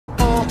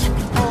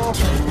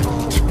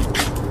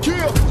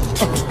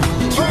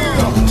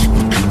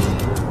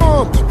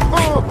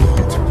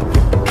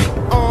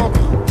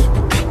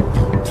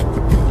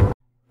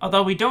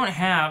Although we don't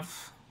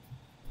have...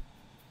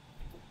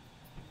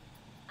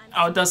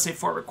 Oh, it does say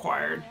 4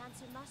 required. My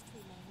answer must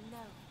remain no.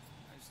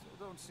 I still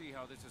don't see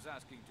how this is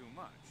asking too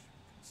much,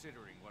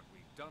 considering what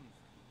we've done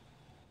for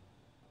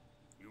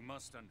you. You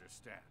must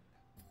understand.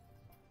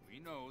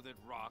 We know that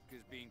Rock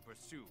is being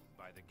pursued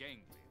by the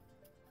Ganglion,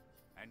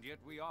 and yet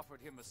we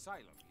offered him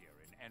asylum here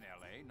in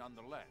NLA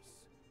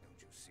nonetheless. Don't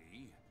you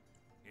see?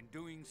 In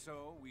doing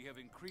so, we have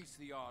increased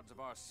the odds of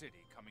our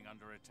city coming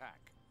under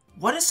attack.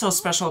 What is so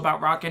special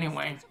about Rock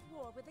anyway?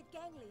 War with the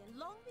Ganglion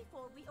long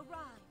before we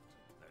arrived.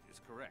 That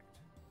is correct.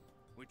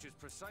 Which is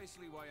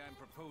precisely why I'm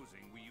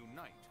proposing we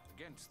unite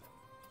against them.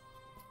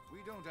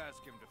 We don't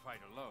ask him to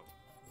fight alone,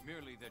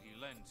 merely that he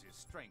lends his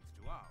strength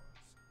to ours.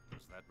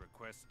 Does that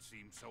request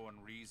seem so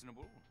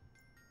unreasonable?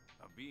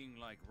 A being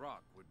like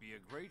Rock would be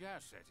a great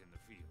asset in the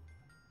field.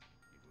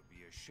 It would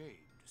be a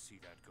shame to see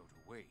that go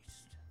to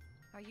waste.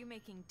 Are you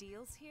making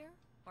deals here,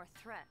 or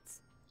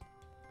threats?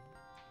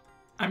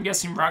 I'm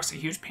guessing Rock's a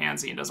huge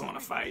pansy and doesn't want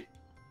to fight.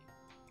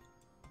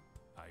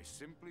 I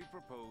simply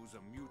propose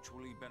a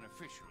mutually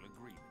beneficial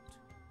agreement.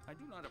 I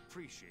do not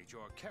appreciate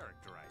your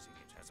characterizing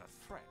it as a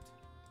threat.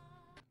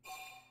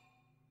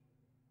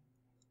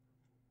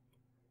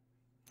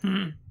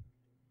 I'm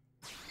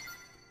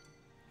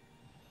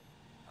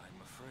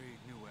afraid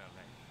New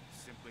LA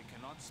simply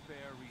cannot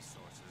spare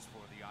resources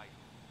for the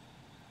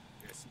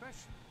idle,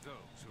 especially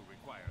those who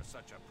require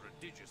such a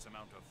prodigious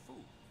amount of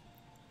food.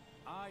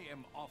 I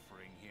am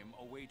offering him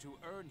a way to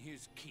earn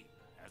his keep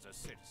as a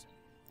citizen.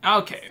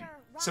 Okay,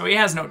 so he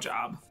has no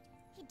job.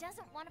 He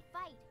doesn't want to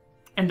fight.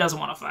 And doesn't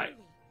want to fight.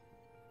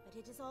 But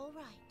it is all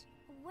right.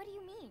 What do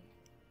you mean?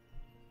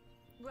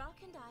 Rock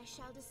and I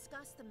shall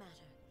discuss the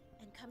matter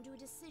and come to a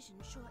decision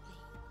shortly.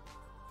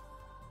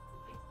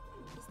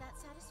 Is that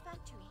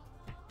satisfactory?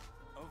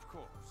 Of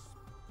course.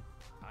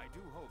 I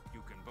do hope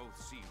you can both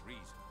see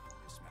reason in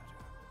this matter.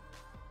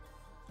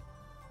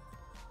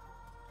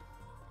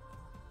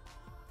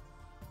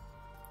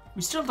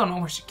 We still don't know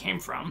where she came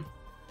from.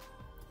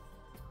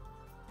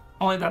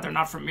 Only that they're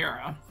not from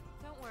Mira.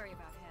 Don't worry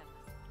about him.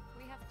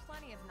 We have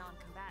plenty of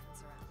non-combatants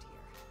around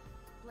here.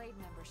 Blade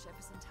membership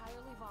is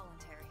entirely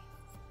voluntary.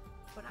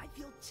 But I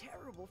feel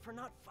terrible for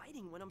not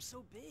fighting when I'm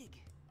so big.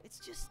 It's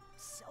just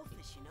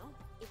selfish, you know?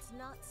 It's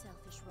not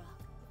selfish,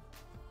 Rock.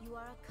 You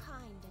are a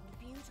kind and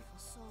beautiful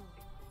soul.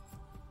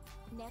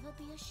 Never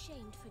be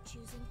ashamed for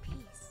choosing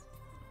peace.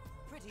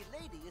 Pretty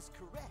lady is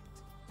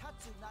correct.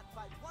 Tatsu not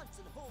fight once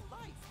in whole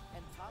life,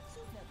 and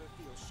Tatsu never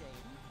feels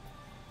shame.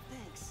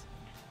 Thanks.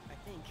 I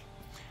think.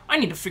 I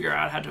need to figure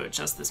out how to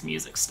adjust this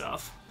music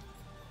stuff.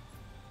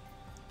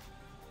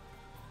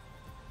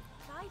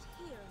 Right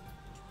here,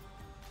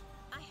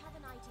 Rock. I have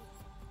an idea.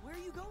 Where are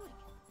you going?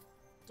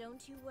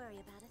 Don't you worry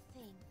about a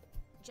thing.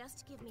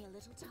 Just give me a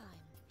little time.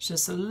 It's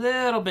just a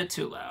little bit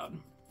too loud.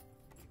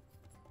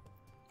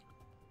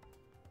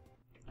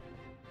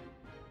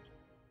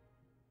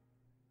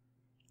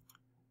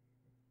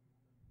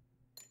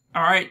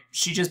 Alright,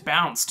 she just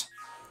bounced.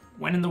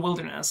 Went in the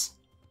wilderness.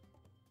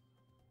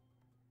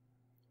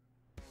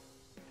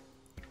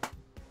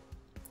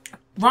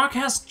 Rock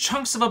has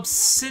chunks of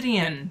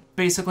obsidian,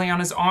 basically, on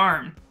his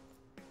arm.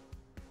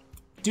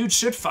 Dude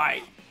should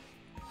fight.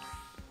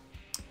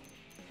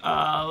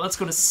 Let's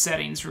go to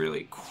settings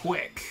really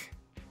quick.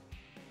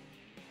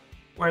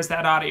 Where's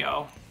that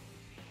audio?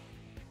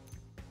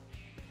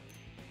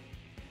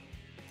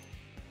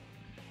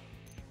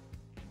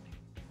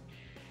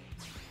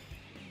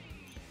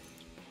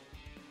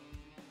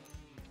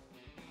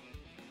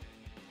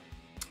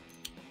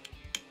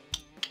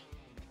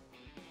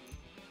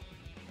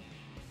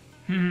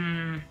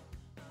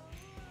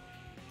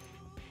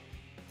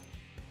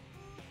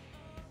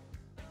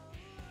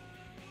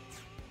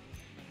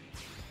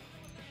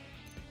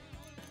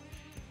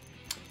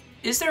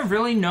 Is there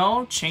really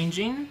no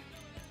changing?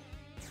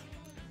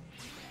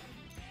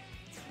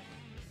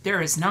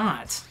 There is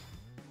not.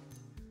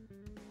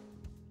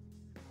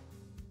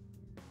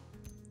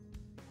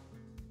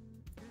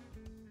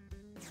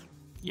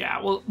 Yeah,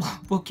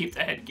 we'll keep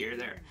the headgear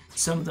there.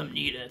 Some of them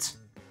need it.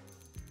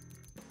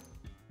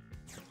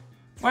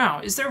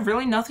 Wow, is there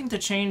really nothing to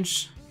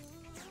change?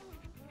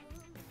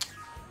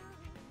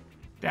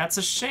 That's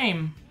a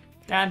shame.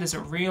 That is a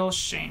real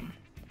shame.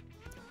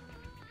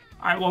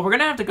 Alright, well, we're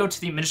gonna have to go to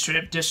the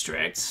administrative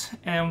district,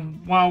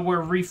 and while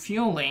we're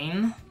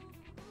refueling,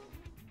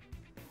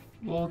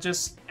 we'll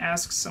just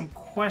ask some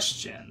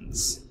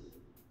questions.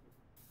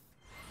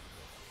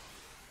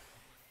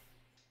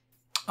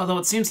 Although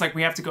it seems like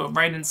we have to go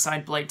right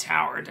inside Blade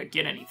Tower to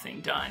get anything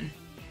done.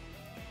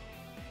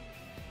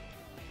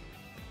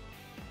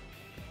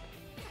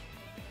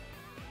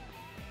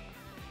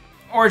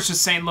 Or it's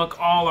just saying look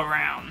all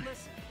around.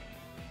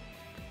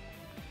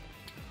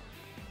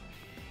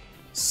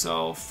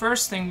 So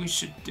first thing we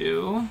should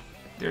do,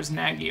 there's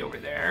Nagi over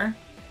there.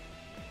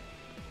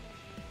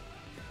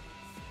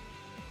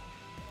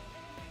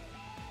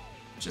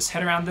 Just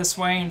head around this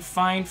way and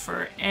find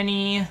for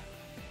any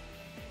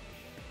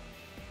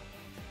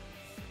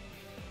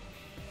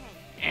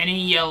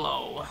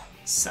yellow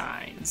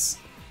signs.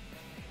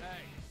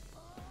 Hey,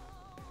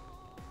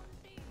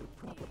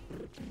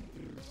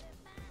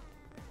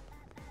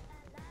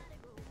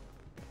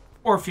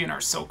 Orphean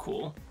are so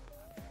cool.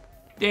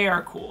 They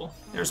are cool.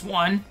 There's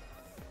one.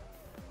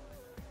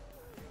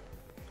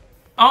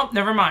 Oh,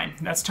 never mind.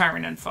 That's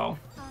Tyrant info.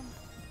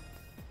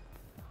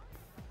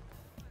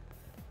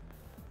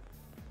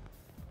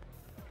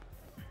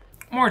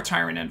 More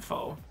Tyrant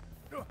info.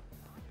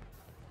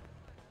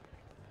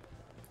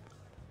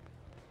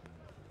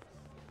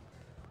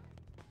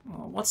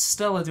 Well, what's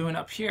Stella doing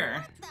up here?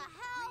 What the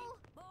hell?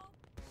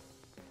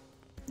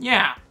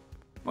 Yeah.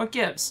 What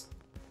gives?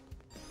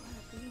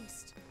 What a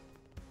beast.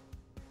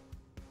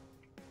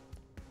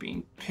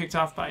 Being picked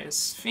off by a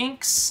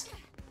Sphinx.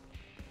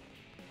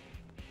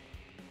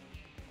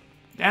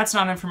 That's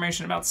not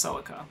information about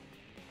Celica.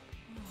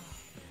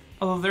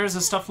 Although there's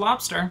a stuffed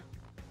lobster.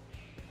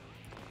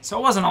 So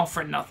it wasn't all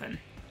for nothing.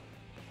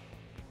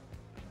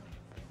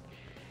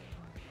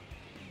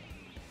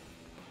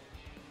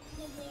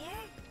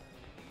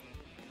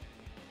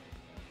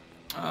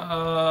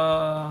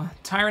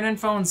 Tyrant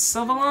info and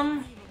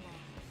Sylvalum.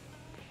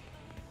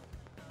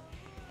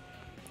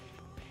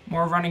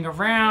 More running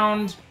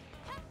around.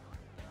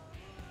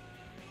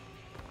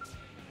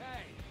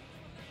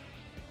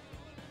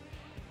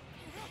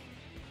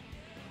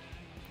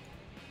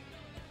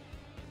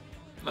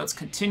 Let's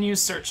continue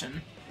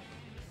searching.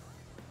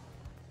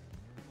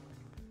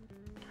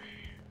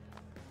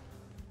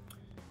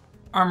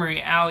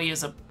 Armory Alley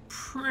is a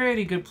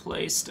pretty good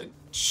place to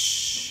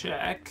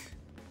check.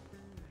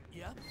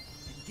 Yep,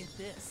 and get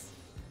this.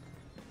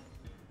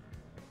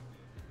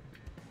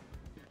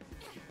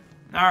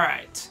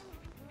 Alright.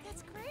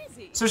 That's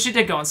crazy. So she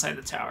did go inside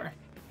the tower.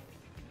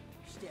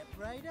 Step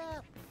right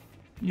up.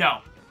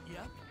 No.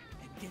 Yep,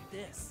 and get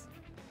this.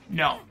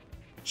 No.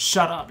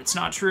 Shut up, it's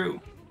not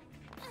true.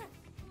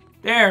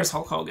 There's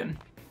Hulk Hogan.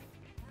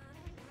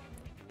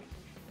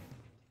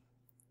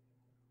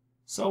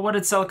 So what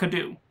did Celica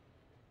do?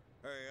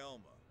 Hey,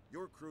 Elma,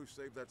 your crew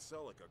saved that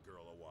Celica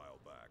girl a while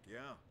back,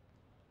 yeah?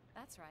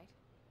 That's right.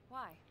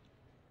 Why?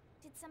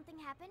 Did something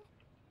happen?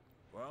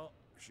 Well,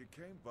 she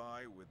came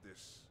by with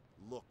this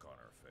look on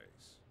her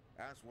face.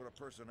 Asked what a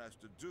person has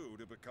to do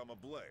to become a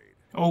blade.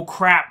 Oh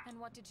crap. And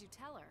what did you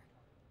tell her?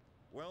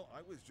 Well,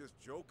 I was just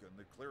joking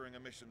that clearing a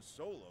mission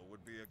solo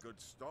would be a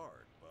good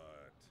start,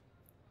 but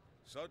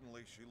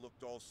suddenly she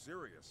looked all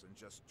serious and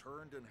just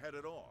turned and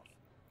headed off.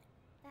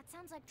 That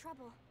sounds like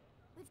trouble.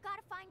 We've got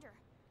to find her.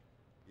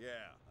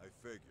 Yeah, I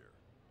figure.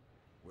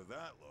 With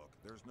that look,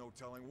 there's no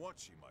telling what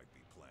she might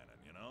be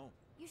planning, you know?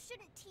 You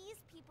shouldn't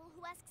tease people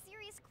who ask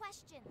serious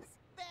questions.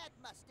 Bad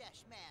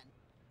mustache man.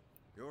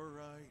 You're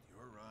right,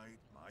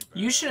 my bad.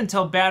 You shouldn't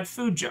tell bad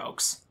food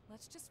jokes.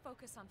 Let's just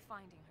focus on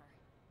finding her.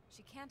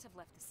 She can't have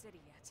left the city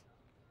yet.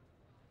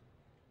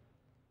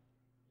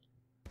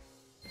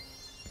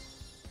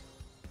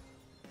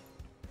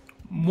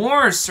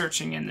 More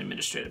searching in the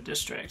administrative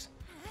district.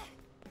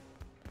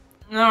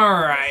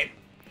 Alright.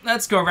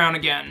 Let's go around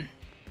again.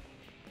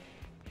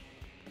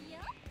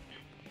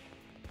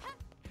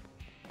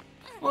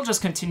 We'll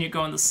just continue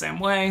going the same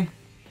way.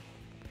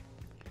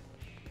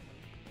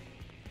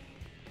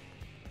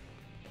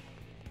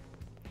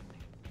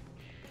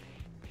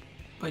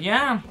 But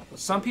yeah,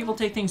 some people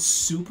take things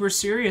super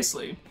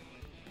seriously.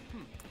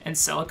 And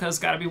Celica's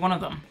gotta be one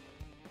of them.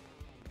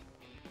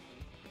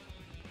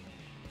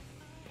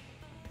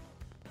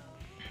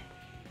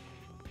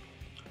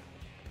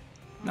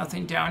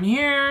 Nothing down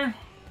here.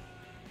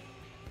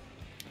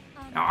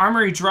 Now,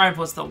 Armory Drive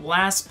was the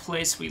last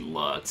place we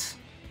looked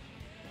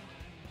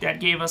that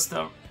gave us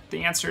the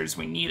answers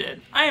we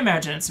needed. I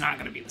imagine it's not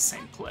going to be the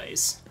same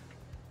place.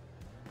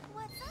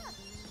 What's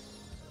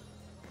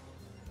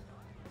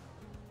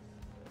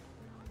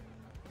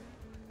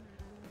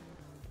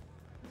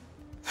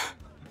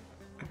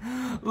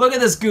up? Look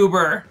at this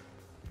goober.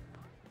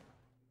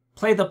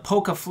 Play the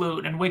polka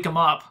flute and wake him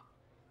up.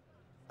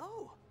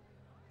 Oh,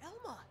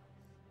 Elma.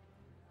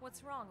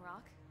 What's wrong,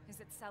 Rock? Is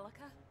it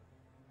Celica?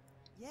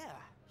 Yeah,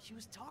 she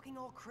was talking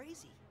all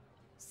crazy.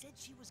 Said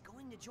she was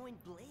going to join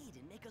Blade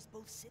and make us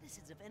both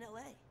citizens of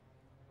NLA.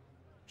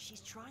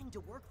 She's trying to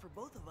work for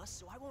both of us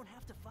so I won't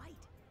have to fight.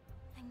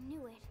 I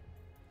knew it.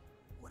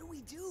 What do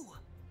we do?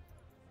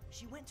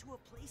 She went to a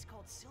place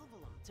called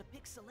Sylvalum to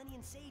pick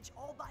Selenian Sage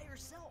all by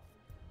herself.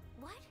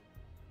 What?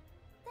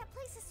 That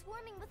place is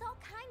swarming with all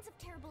kinds of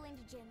terrible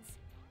indigents.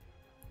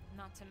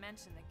 Not to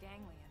mention the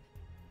ganglion.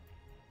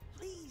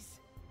 Please,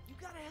 you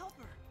gotta help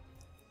her.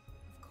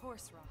 Of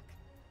course, Rock.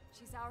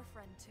 She's our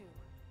friend, too.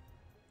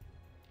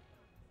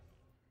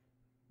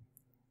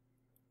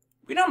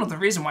 We don't know the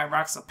reason why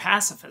Rock's a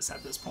pacifist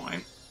at this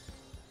point.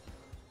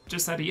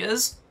 Just that he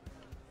is.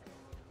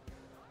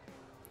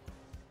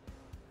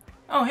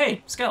 Oh,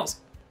 hey, Skells.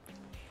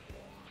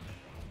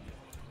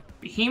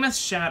 Behemoth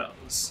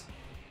Shadows.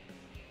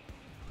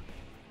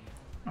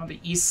 On the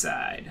east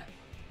side.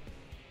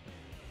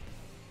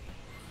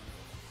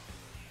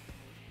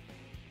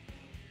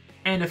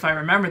 And if I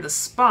remember the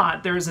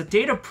spot, there is a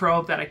data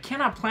probe that I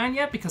cannot plan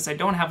yet because I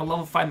don't have a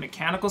level 5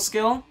 mechanical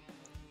skill.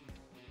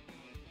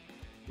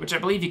 Which I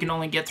believe you can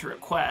only get through a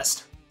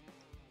quest.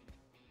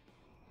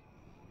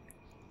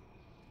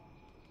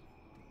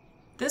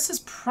 this is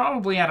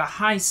probably at a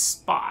high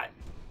spot.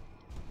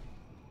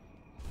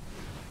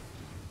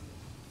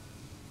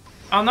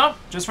 Oh, no,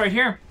 just right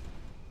here.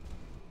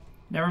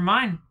 Never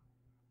mind.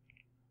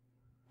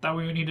 Thought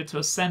we needed to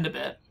ascend a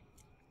bit.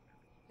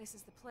 This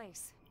is the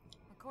place.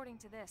 According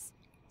to this,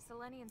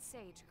 Selenian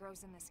sage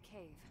grows in this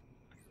cave.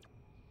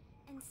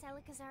 And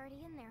Celica's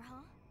already in there,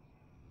 huh?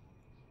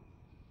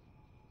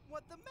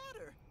 What the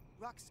matter?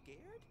 Rock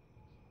scared?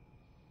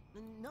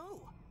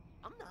 No,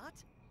 I'm not.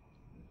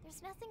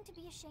 There's nothing to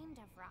be ashamed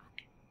of,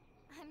 Rock.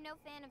 I'm no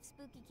fan of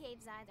spooky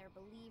caves either,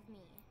 believe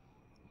me.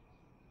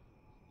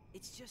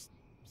 It's just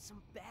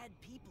some bad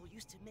people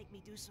used to make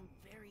me do some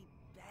very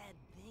bad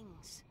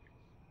things.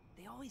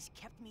 They always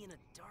kept me in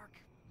a dark,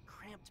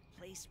 cramped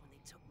place when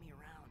they took me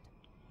around.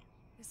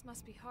 This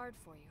must be hard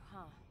for you,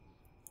 huh?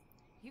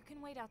 You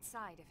can wait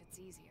outside if it's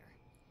easier.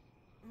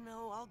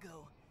 No, I'll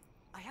go.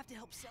 I have to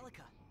help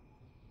Celica.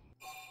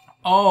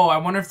 Oh, I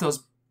wonder if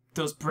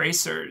those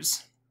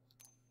bracers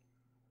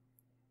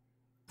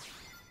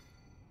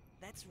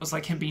That's was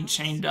like him being nice,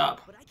 chained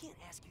up. But I can't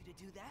ask you to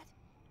do that.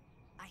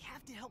 I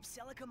have to help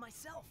Celica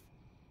myself.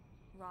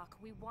 Rock,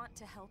 we want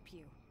to help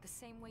you, the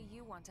same way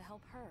you want to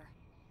help her.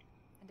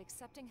 And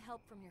accepting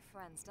help from your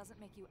friends doesn't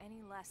make you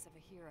any less of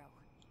a hero.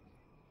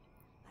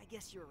 I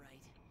guess you're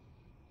right.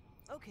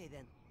 Okay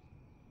then.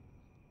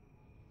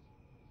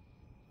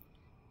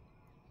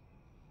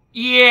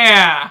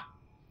 Yeah!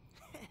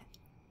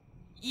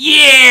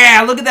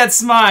 Yeah! Look at that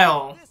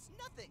smile! This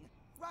nothing.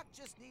 Rock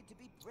just need to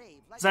be brave.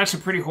 Like It's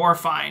actually pretty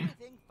horrifying.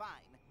 everything fine.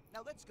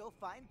 Now let's go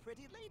find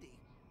Pretty Lady.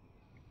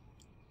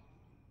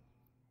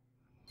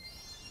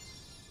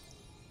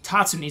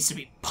 Tatsu needs to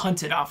be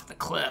punted off the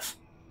cliff.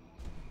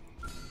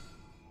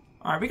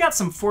 Alright, we got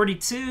some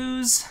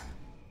 42s.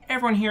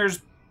 Everyone here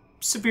is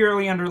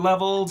severely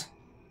underleveled.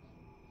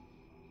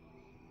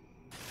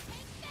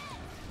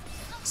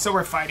 So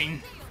we're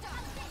fighting.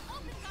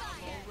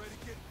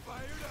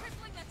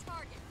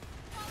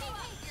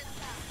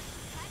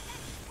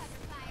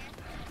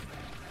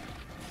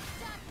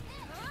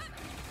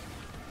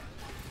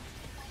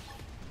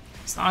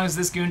 As long as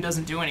this goon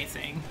doesn't do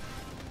anything.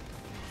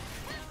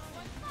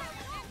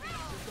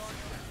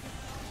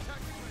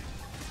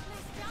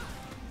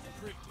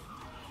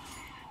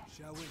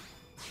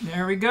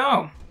 There we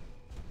go.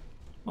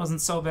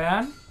 Wasn't so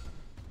bad.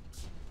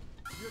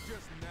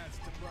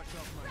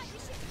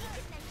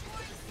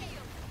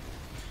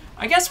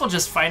 I guess we'll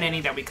just fight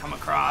any that we come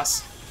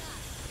across.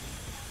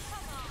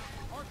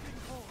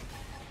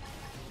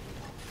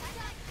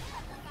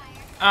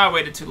 Ah, I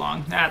waited too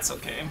long. That's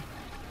okay.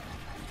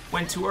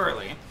 Went too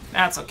early.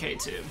 That's okay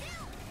too.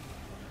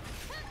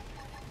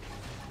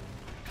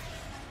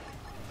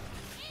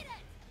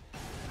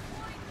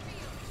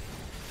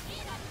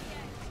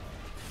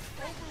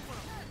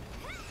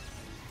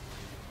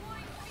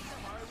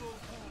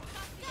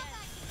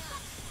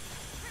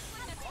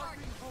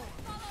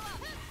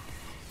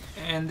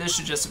 And this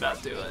should just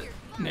about do it.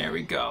 There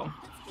we go.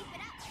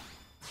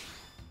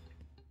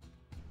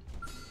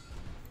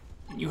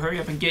 You hurry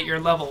up and get your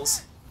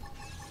levels.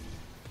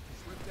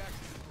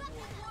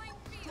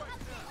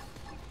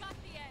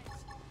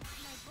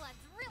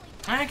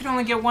 I can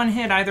only get one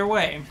hit either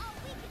way.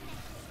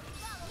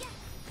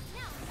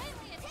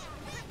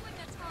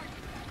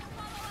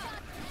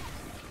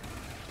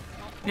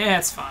 Yeah,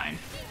 it's fine.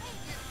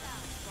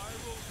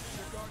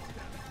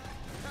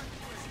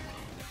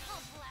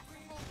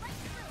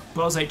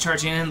 Bullseye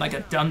charging in like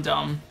a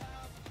dum-dum.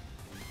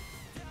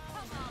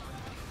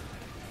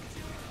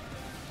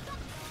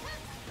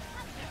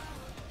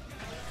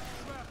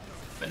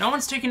 But no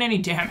one's taking any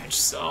damage,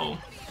 so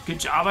good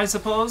job, I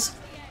suppose.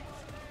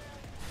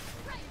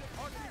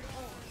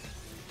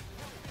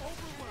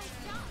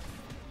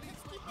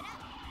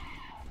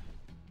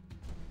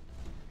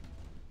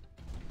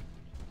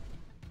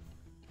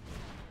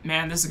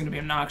 Man, this is gonna be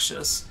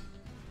obnoxious.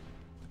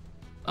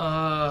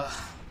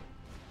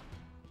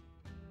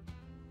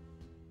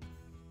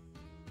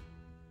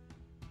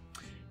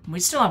 We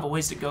still have a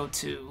ways to go,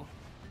 too.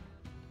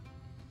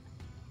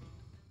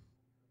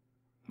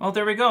 Well,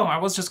 there we go. I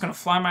was just gonna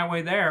fly my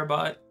way there,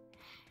 but...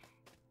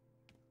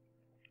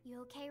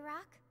 You okay,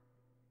 Rock?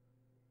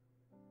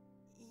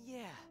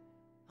 Yeah,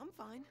 I'm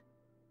fine.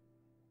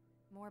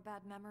 More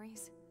bad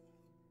memories?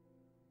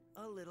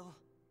 A little.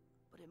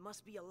 But it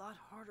must be a lot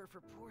harder for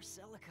poor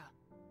Celica.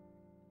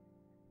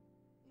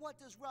 What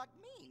does Rock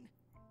mean?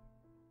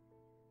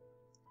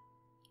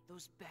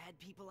 Those bad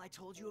people I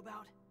told you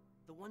about?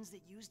 The ones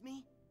that used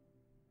me?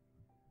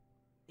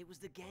 It was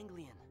the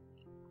Ganglion.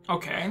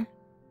 Okay.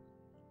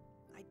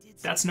 I did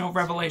That's no something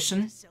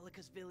revelation. to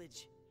Celica's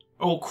village.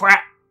 Oh,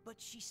 crap!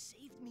 But she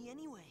saved me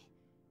anyway.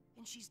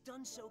 And she's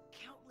done so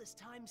countless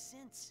times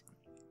since.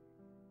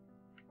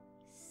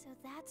 So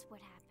that's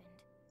what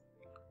happened.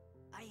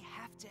 I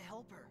have to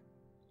help her.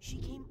 She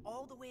came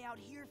all the way out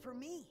here for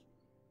me.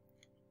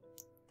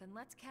 Then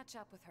let's catch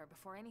up with her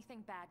before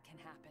anything bad can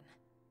happen.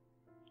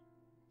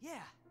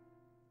 Yeah.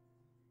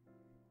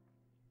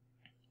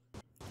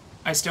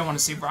 I still want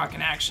to see Rock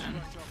in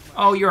action.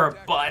 Oh, you're a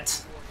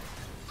butt.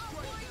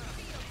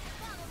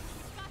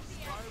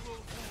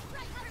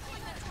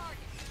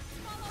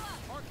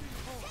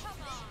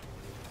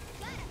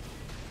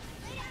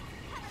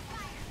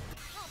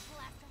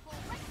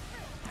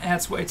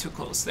 That's way too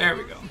close. There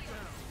we go.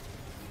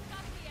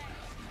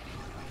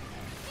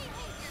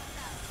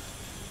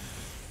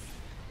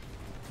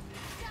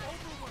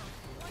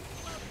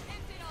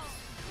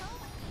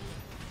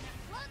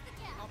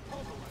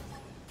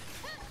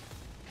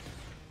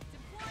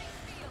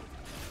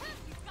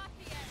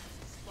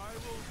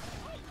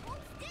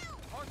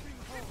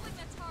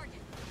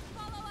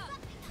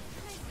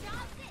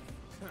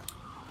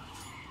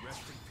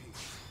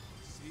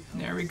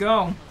 There we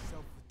go.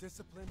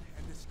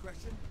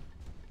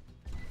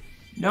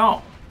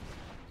 No.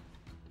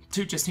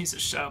 Dude just needs to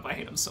shut up. I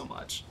hate him so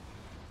much.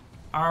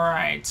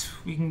 Alright,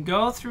 we can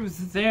go through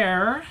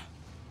there.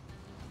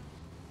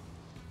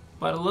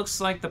 But it looks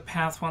like the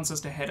path wants us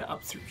to head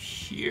up through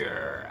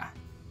here.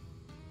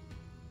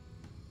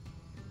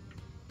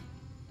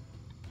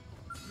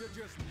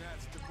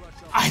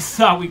 I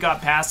thought we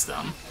got past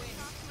them.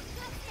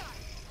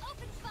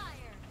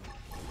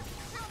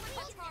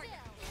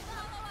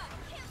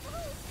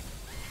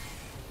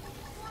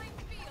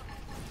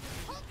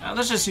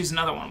 Let's just use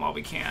another one while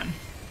we can.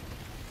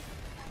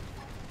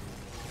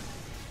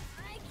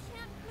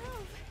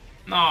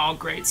 Oh,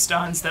 great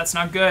stuns. That's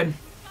not good.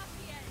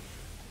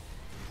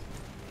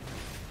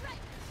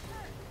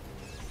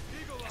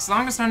 As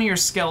long as none of your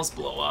skills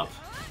blow up.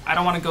 I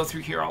don't want to go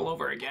through here all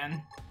over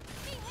again.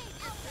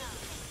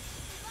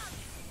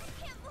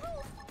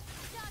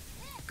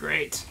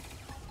 Great.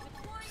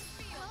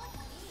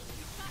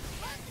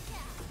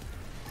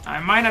 I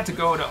might have to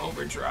go to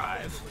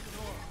overdrive.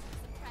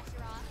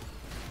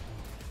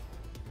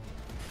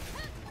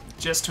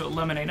 Just to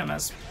eliminate him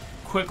as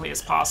quickly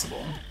as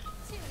possible.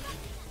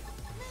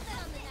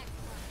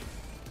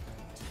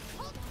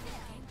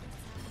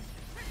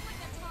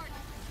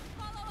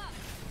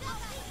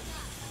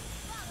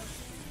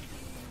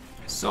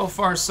 So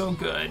far, so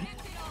good.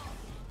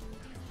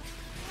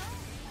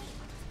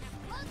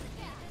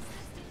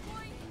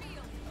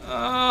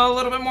 A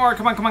little bit more.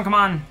 Come on, come on, come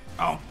on.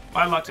 Oh,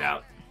 I lucked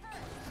out.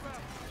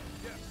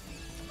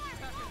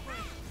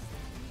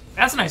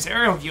 That's a nice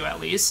aerial view, at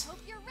least.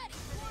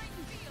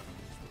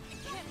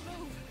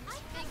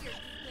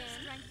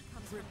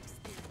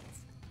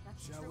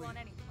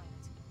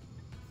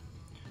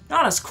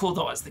 Not as cool,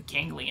 though, as the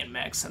ganglion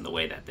mechs and the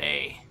way that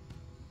they...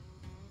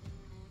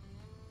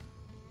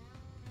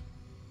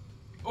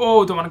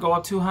 Oh, don't want to go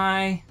up too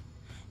high.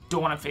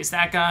 Don't want to face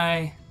that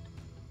guy.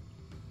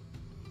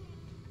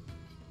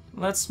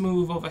 Let's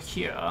move over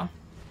here.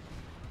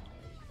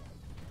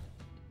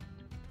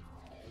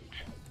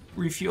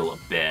 Refuel a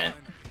bit.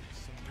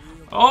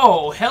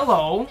 Oh,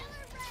 hello.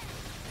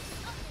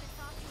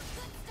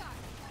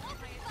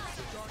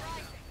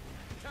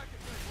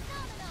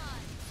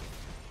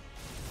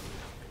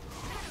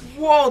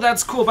 Whoa,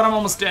 that's cool, but I'm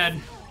almost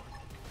dead.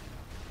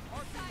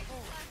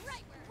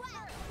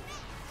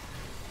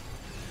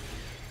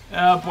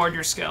 Board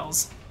your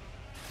skills.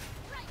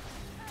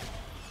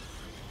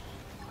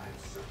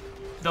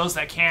 Those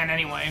that can,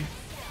 anyway.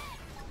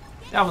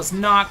 That was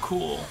not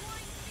cool.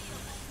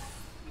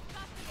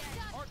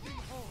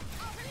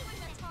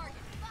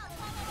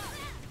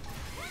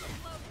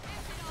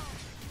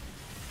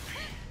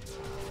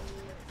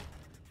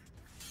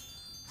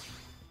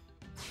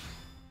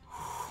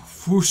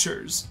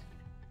 Whooshers.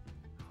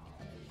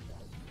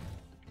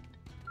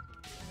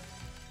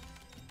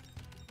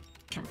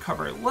 Can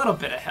recover a little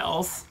bit of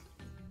health.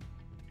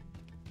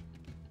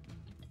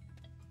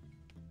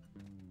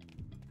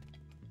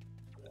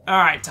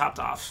 Alright, topped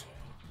off.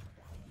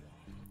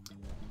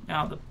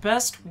 Now the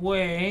best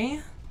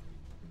way...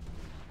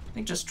 I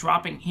think just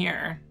dropping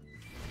here.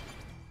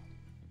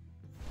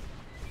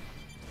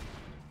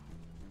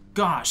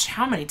 Gosh,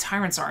 how many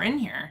tyrants are in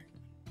here?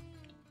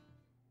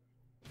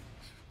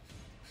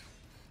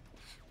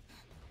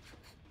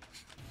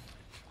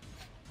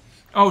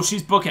 Oh,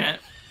 she's booking it.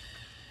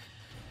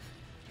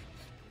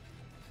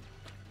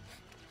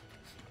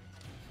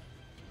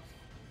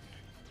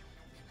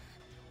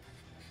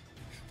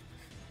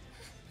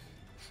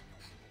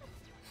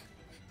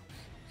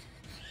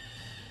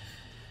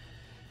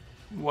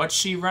 What's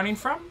she running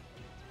from?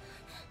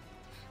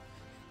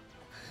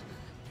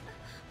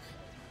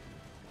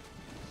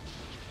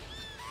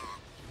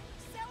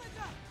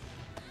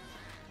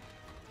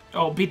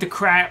 Oh, beat the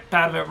crap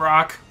out of it,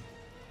 Rock.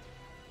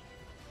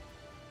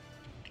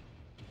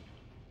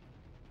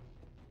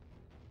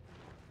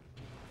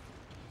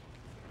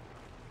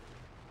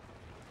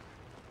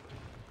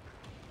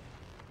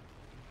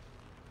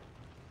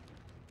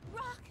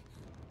 Rock,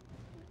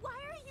 why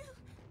are you?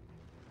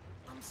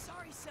 I'm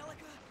sorry,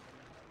 Celica.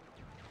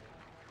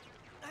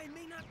 I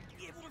may not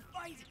be able to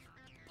fight,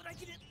 but I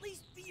can at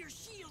least be your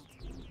shield.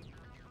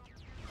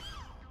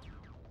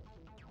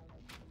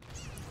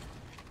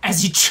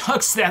 As he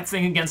chucks that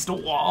thing against a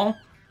wall.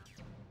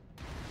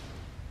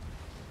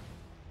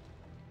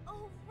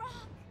 Oh,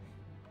 Rock.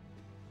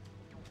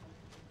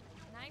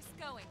 Nice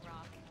going,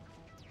 Rock.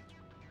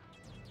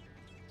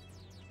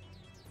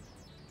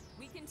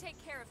 We can take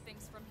care of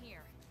things from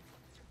here.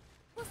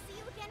 We'll see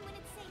you again when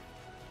it's safe.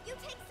 You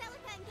take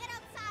Celica and get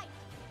outside.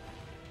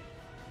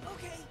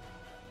 Okay.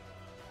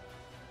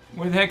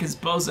 Where the heck is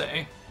Bose?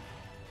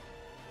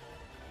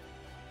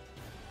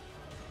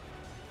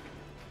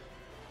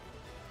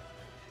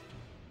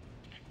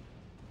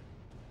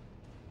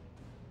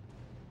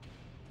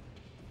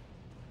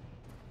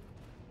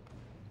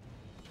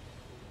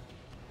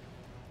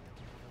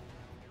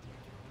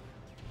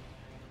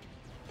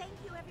 Thank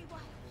you,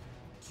 everyone.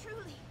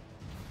 Truly.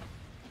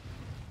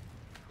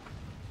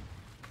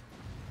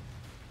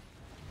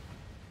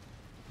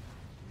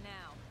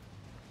 Now,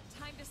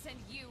 time to send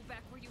you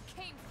back where you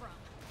came from.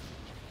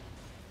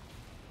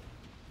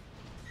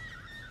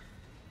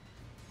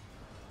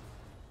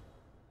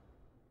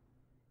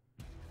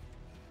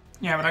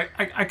 Yeah,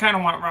 but I kind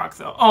of want Rock,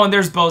 though. Oh, and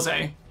there's Bose.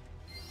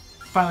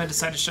 Finally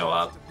decided to show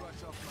up.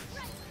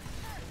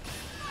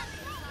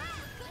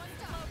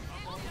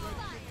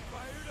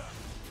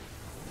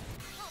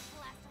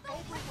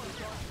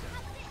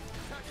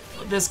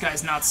 Well, this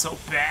guy's not so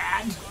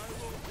bad.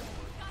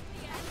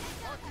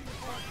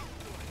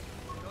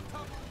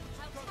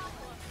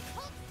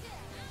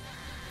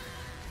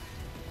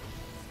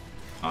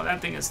 Oh,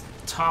 that thing is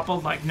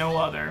toppled like no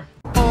other.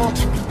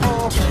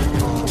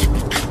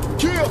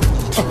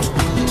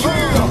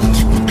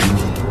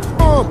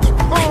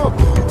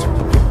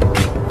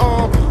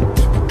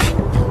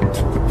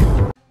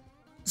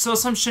 So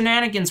some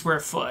shenanigans were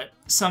afoot,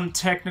 some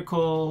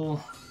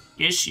technical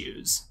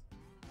issues.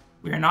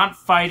 We are not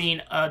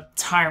fighting a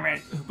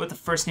tyrant with the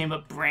first name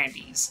of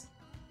Brandy's.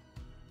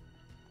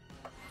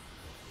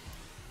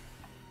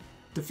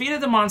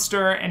 Defeated the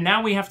monster, and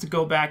now we have to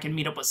go back and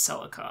meet up with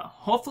Celica.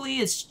 Hopefully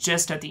it's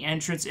just at the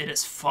entrance. It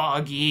is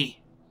foggy.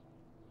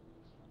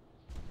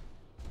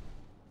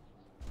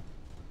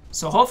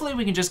 So hopefully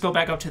we can just go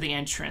back up to the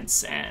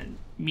entrance and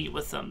meet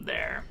with them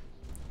there.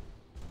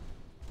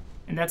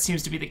 And that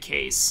seems to be the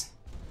case.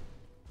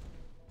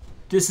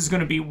 This is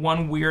going to be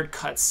one weird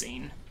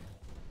cutscene.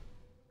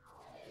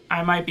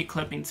 I might be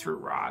clipping through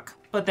Rock,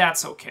 but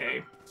that's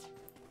okay.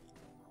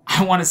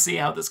 I want to see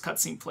how this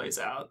cutscene plays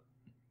out.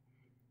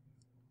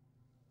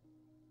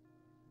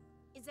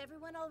 Is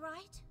everyone all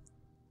right?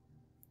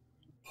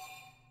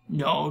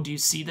 No, do you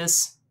see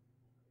this?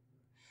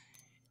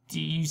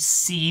 Do you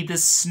see the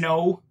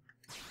snow?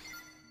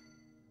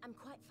 I'm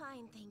quite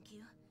fine, thank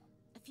you.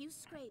 A few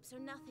scrapes are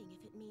nothing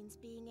if it means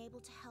being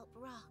able to help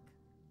Rock.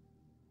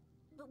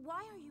 But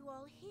why are you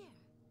all here?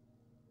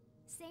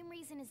 Same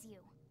reason as you.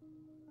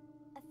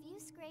 A few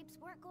scrapes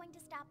weren't going to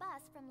stop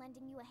us from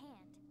lending you a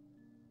hand.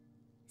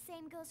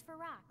 Same goes for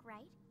Rock,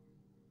 right?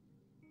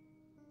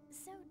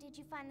 So, did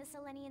you find the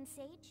Selenian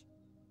sage?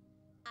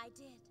 I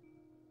did.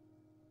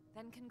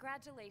 Then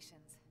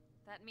congratulations.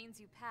 That means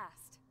you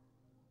passed.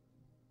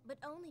 But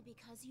only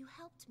because you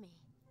helped me.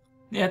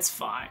 It's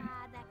fine.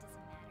 That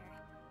doesn't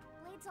matter.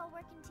 Blades all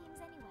work in teams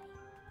anyway.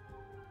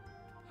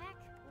 Heck,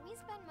 we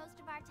spend most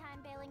of our time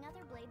bailing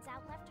other blades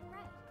out left and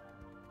right.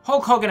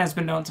 Hulk Hogan has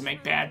been known to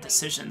make bad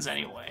decisions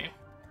anyway.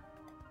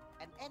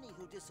 And any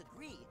who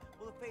disagree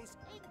will face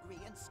angry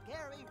and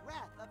scary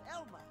wrath of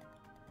Elma.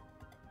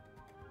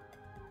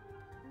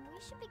 We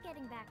should be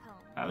getting back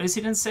home. At least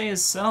he didn't say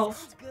himself.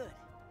 Sounds good.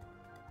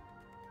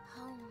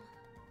 Home.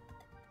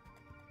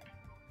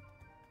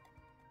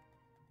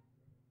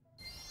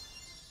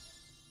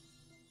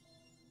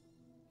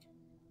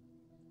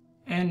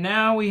 And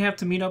now we have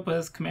to meet up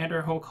with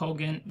Commander Hulk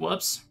Hogan.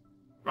 Whoops.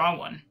 Wrong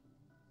one.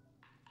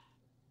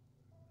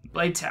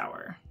 Blade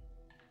Tower.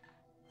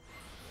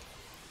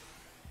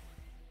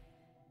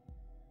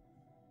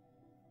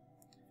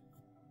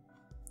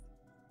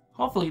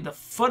 Hopefully the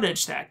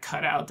footage that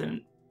cut out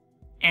didn't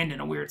end in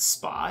a weird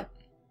spot.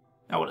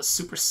 That would have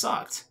super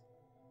sucked.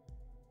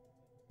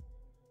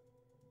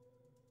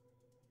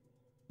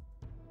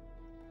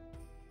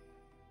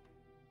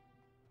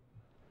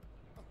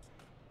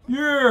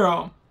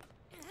 Yeah!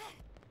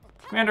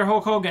 Commander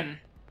Hulk Hogan.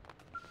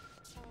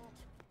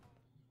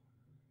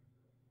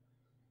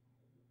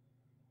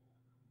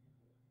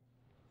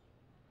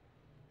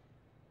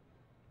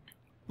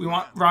 We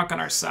want Rock on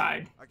our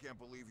side. I can't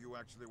believe you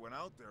actually went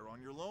out there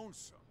on your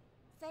lonesome.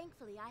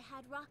 Thankfully, I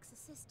had Rock's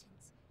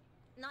assistance.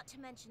 Not to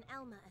mention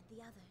Elma and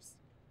the others.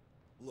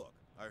 Look,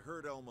 I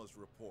heard Elma's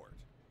report.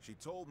 She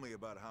told me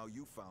about how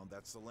you found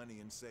that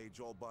Selenian sage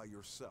all by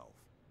yourself.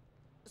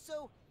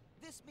 So,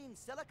 this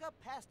means Celica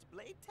passed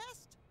blade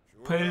test?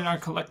 Sure Put it in our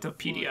does.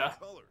 Collectivepedia. Flying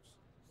colors.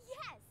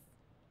 Yes!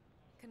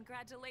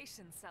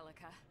 Congratulations,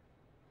 Celica.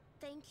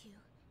 Thank you.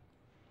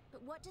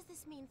 But what does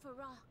this mean for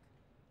Rock?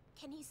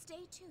 Can he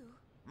stay too?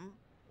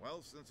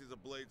 Well, since he's a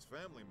Blade's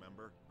family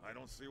member, I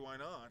don't see why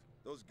not.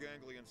 Those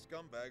ganglion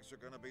scumbags are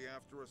gonna be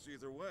after us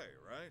either way,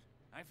 right?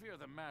 I fear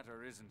the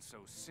matter isn't so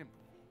simple.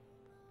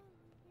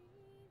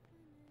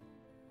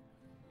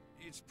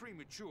 It's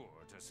premature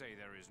to say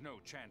there is no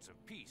chance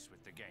of peace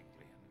with the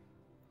ganglion.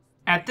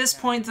 At this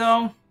point,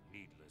 though,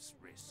 Needless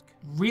risk.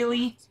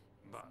 really?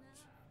 But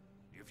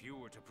if you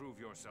were to prove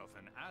yourself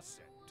an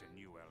asset to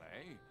New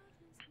LA,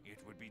 it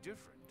would be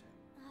different.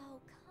 Oh,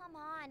 come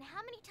on.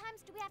 How many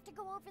times do we have to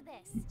go over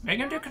this? Make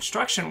him do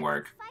construction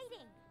work.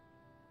 Fighting.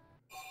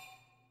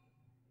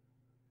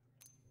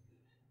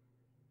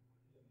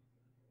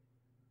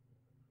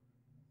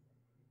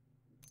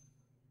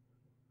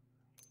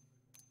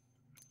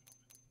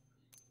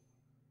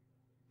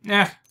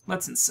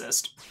 Let's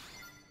insist.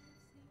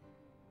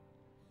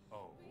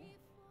 Oh?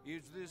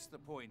 Is this the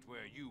point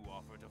where you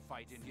offer to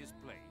fight in his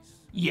place?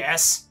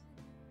 Yes.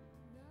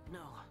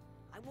 No,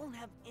 I won't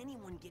have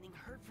anyone getting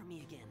hurt from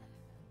me again.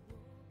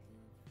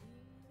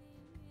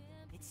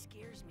 It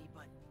scares me,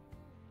 but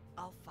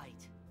I'll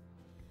fight.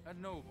 A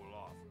noble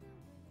offer.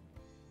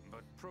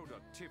 But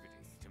productivity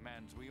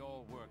demands we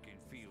all work in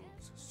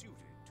fields suited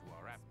to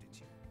our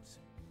aptitudes.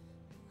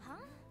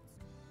 Huh?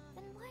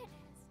 Then what?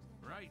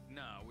 Right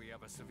now, we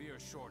have a severe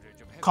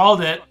shortage of heavy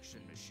Called it.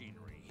 construction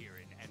machinery here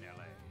in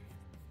NLA.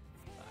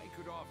 I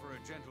could offer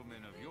a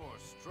gentleman of your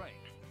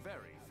strength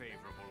very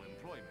favorable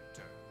employment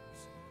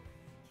terms.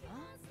 Huh?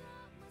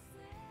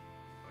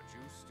 But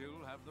you still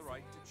have the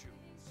right to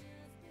choose.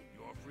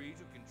 You're free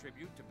to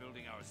contribute to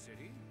building our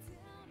city,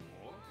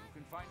 or you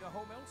can find a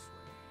home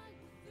elsewhere.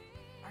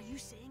 Are you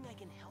saying I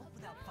can help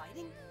without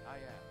fighting? I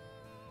am.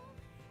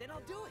 Then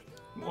I'll do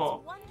it.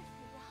 Whoa. Wonderful,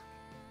 Rock.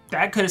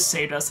 That could have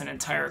saved us an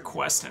entire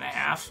quest and a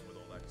half. With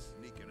all that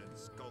sneaking and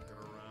skulking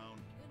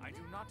around. I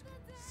do not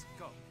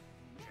skulk,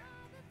 Jack.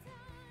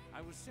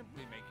 I was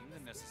simply making the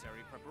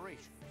necessary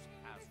preparations,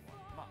 as one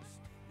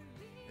must.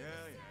 Yeah,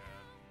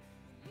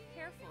 yeah.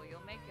 Careful,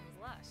 you'll make him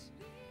blush.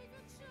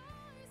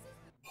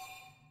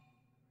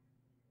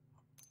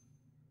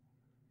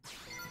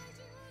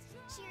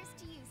 Cheers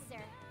to you, sir.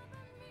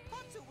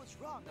 Tatsu was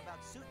wrong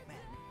about Suitman.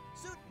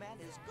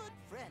 Suitman is good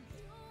friend.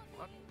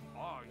 What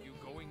are you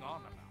going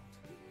on about?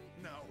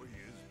 Now he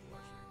is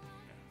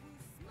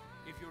blushing.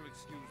 If you'll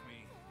excuse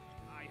me,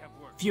 I have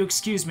work. If you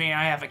excuse me,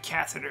 I have a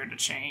catheter to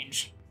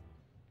change.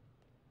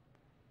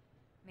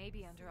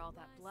 Maybe under all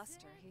that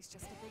bluster, he's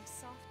just a big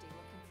softy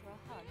looking for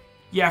a hug.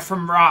 Yeah,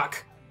 from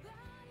Rock.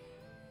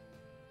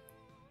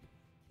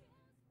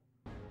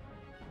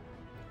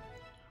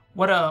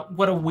 What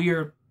a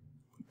weird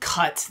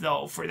cut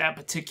though for that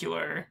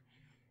particular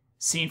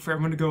scene for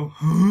everyone to go,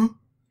 huh?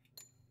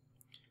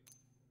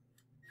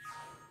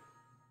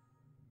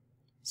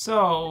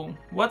 So,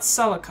 what's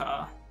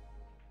Celica?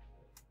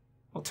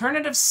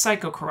 Alternative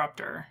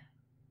Psychocorruptor.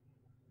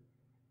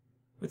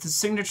 With his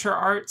signature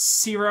art,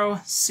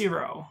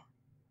 0-0.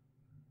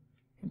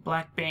 And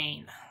Black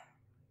Bane.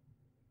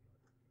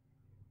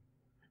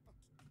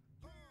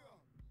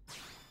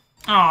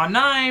 Aw,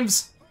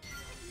 knives!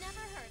 It never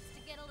hurts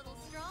to get a little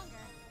stronger.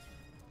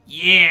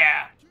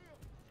 Yeah!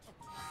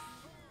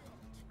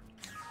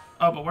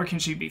 Oh, but where can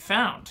she be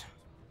found?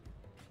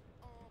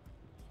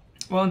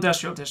 Well,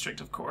 Industrial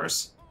District, of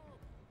course.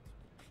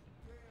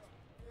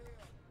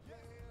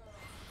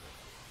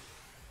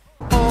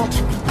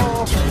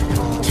 Oh,